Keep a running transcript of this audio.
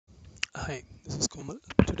Hi, this is Komal.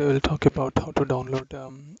 Today we'll talk about how to download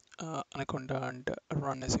Anaconda and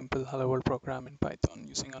run a simple HelloWorld program in Python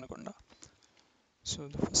using Anaconda. So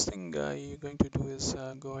the first thing you're going to do is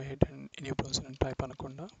go ahead and in your browser and type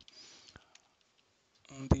Anaconda.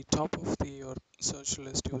 On the top of your search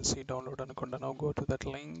list, you will see download Anaconda. Now go to that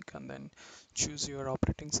link and then choose your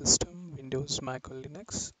operating system, Windows, Mac or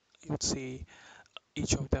Linux. You'll see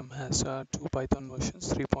each of them has two Python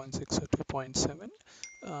versions, 3.6 or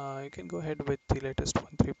 2.7. You can go ahead with the latest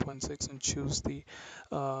one, 3.6, and choose the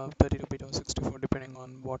 32-bit or 64 depending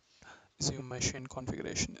on what is your machine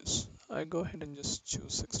configuration is. I go ahead and just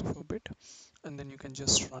choose 64-bit and then you can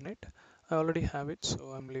just run it. I already have it,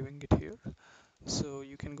 so I'm leaving it here. So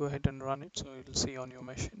you can go ahead and run it, so you'll see on your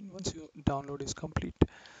machine. Once your download is complete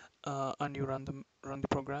and you run the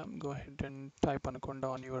program, go ahead and type Anaconda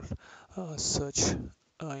on your search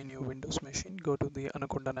in your Windows machine. Go to the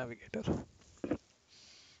Anaconda Navigator.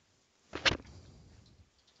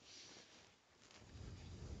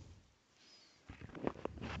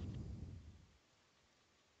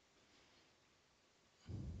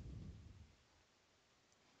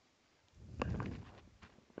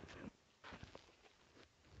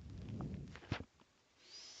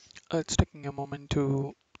 It's taking a moment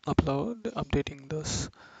to updating this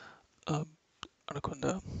uh,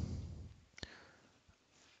 Anaconda.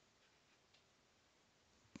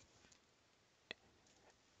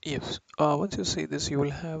 Yes, once you see this, you will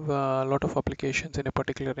have a lot of applications in a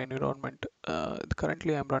particular environment.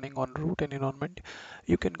 Currently, I'm running on root environment.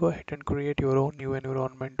 You can go ahead and create your own new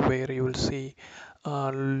environment where you will see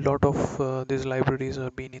a lot of these libraries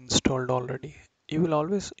are being installed already. You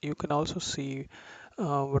can also see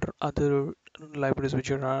what are other libraries which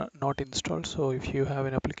are not installed. So if you have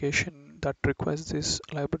an application that requires these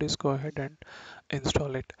libraries, go ahead and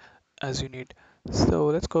install it as you need. So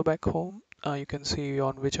let's go back home. You can see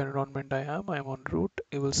on which environment I am. I'm on root.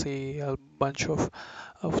 You will see a bunch of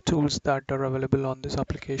tools that are available on this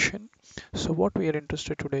application. So what we are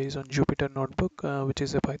interested today is on Jupyter Notebook, which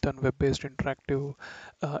is a Python web-based interactive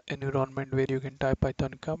environment where you can type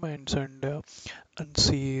Python commands and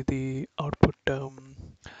see the output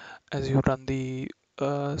as you run the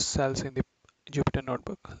cells in the Jupyter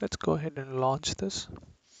Notebook. Let's go ahead and launch this.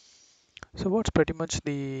 So what's pretty much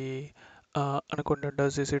the Anaconda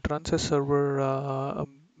does is it runs a server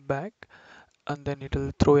back and then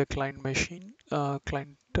it'll throw a client machine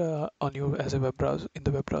client on you as a web browser in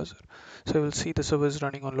the web browser. So you will see the server is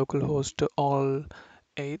running on localhost all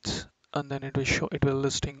 8s and then it will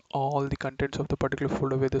listing all the contents of the particular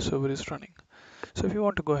folder where the server is running. So if you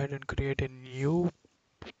want to go ahead and create a new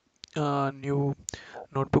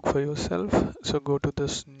notebook for yourself, so go to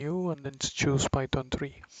this new and then choose Python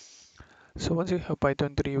 3. So once you have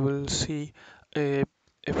Python 3, you will see a,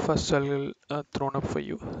 a first cell thrown up for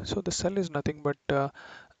you. So the cell is nothing but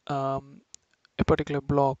um, a particular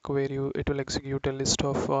block where it will execute a list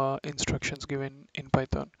of instructions given in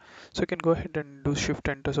Python. So you can go ahead and do shift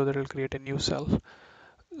enter so that it will create a new cell.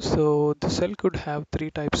 So the cell could have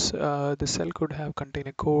three types. The cell could have contain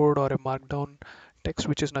a code or a markdown text,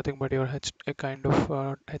 which is nothing but a kind of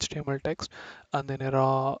HTML text, and then a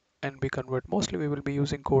raw NB convert. Mostly we will be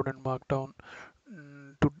using code and markdown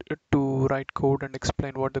to write code and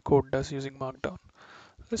explain what the code does using markdown.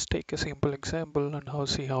 Let's take a simple example and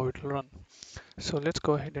see how it will run. So let's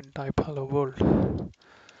go ahead and type hello world.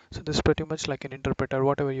 So this is pretty much like an interpreter.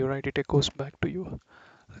 Whatever you write, it echoes back to you.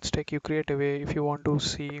 Let's take you create a way if you want to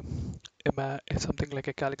see something like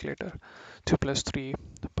a calculator. 2 plus 3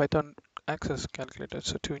 Python access calculator,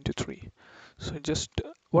 so 2 into 3. So just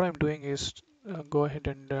what I'm doing is go ahead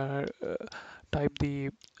and type the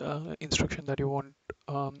instruction that you want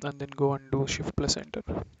and then go and do shift plus enter.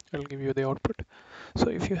 It'll give you the output. So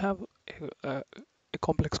if you have a, a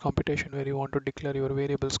complex computation where you want to declare your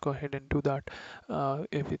variables, go ahead and do that.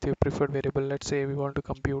 If with your preferred variable, let's say we want to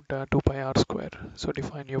compute 2 pi r square. So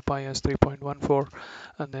define your pi as 3.14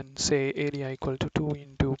 and then say area equal to 2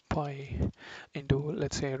 into pi into,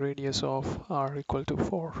 let's say, radius of r equal to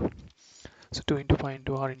 4. So 2 into pi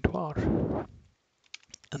into r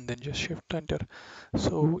and then just shift enter.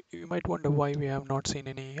 So you might wonder why we have not seen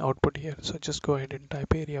any output here. So just go ahead and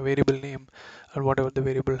type area variable name and whatever the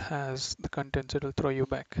variable has the contents, it will throw you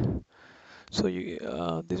back. So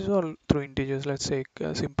this is all through integers. Let's say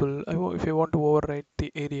simple if you want to overwrite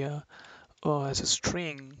the area as a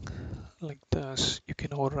string like this, you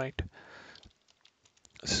can overwrite.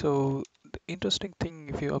 So the interesting thing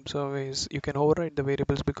if you observe is you can override the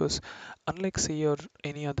variables because unlike C or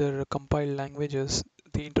any other compiled languages,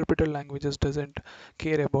 the interpreter languages doesn't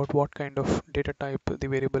care about what kind of data type the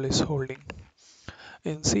variable is holding.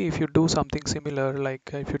 And see, if you do something similar, like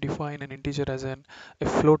if you define an integer as a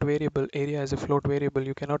float variable, area as a float variable,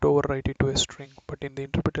 you cannot overwrite it to a string. But in the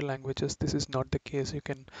interpreter languages, this is not the case. You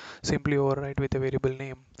can simply overwrite with a variable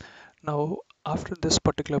name. Now, after this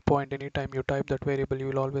particular point, anytime you type that variable, you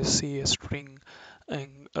will always see a string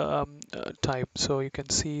and type. So you can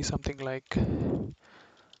see something like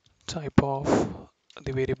type of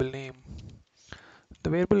the variable name. The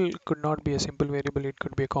variable could not be a simple variable, it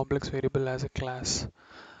could be a complex variable as a class.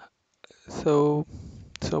 So,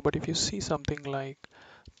 but if you see something like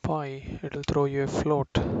pi, it'll throw you a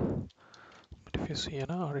float. But if you see an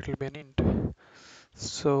r, it'll be an int.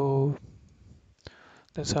 So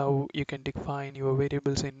that's how you can define your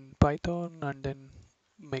variables in Python and then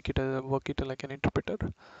make it work it like an interpreter.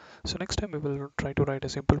 So next time we will try to write a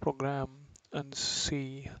simple program and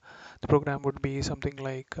see the program would be something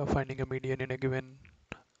like finding a median in a given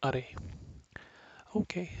array.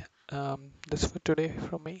 Okay, that's for today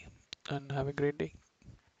from me, and have a great day.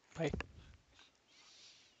 Bye.